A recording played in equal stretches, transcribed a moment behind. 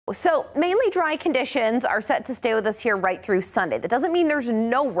So mainly dry conditions are set to stay with us here right through Sunday. That doesn't mean there's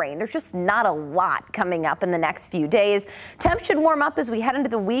no rain. There's just not a lot coming up in the next few days. Temps should warm up as we head into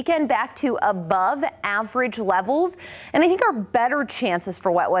the weekend back to above average levels. And I think our better chances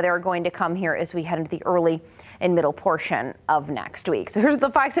for wet weather are going to come here as we head into the early and middle portion of next week. So here's what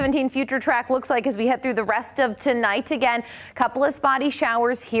the Fox 17 future track looks like as we head through the rest of tonight. Again, a couple of spotty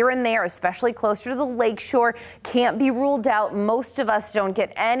showers here and there, especially closer to the lakeshore. Can't be ruled out. Most of us don't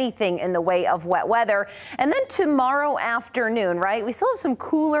get anything in the way of wet weather. And then tomorrow afternoon, right, we still have some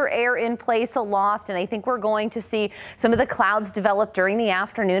cooler air in place aloft, and I think we're going to see some of the clouds develop during the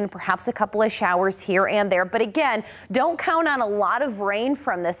afternoon, perhaps a couple of showers here and there. But again, don't count on a lot of rain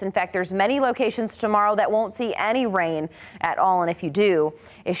from this. In fact, there's many locations tomorrow that won't see any rain at all, and if you do,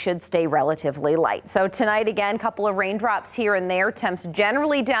 it should stay relatively light. So tonight, again, a couple of raindrops here and there. Temps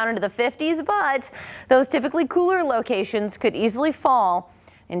generally down into the 50s, but those typically cooler locations could easily fall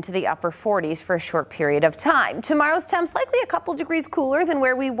into the upper 40s for a short period of time. Tomorrow's temps likely a couple degrees cooler than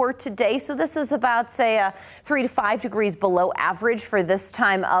where we were today. So this is about, say, 3 to 5 degrees below average for this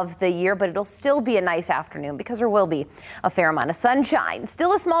time of the year, but it'll still be a nice afternoon because there will be a fair amount of sunshine.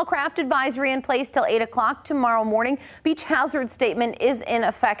 Still a small craft advisory in place till 8 o'clock tomorrow morning. Beach hazard statement is in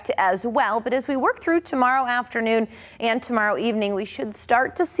effect as well. But as we work through tomorrow afternoon and tomorrow evening, we should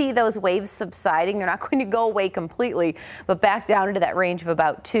start to see those waves subsiding. They're not going to go away completely, but back down into that range of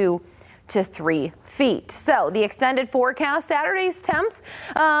about 2 to 3 feet. So the extended forecast, Saturday's temps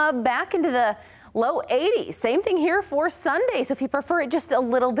back into the low 80s. Same thing here for Sunday. So if you prefer it just a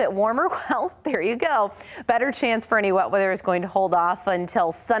little bit warmer, well, there you go. Better chance for any wet weather is going to hold off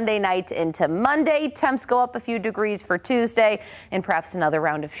until Sunday night into Monday. Temps go up a few degrees for Tuesday and perhaps another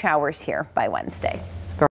round of showers here by Wednesday.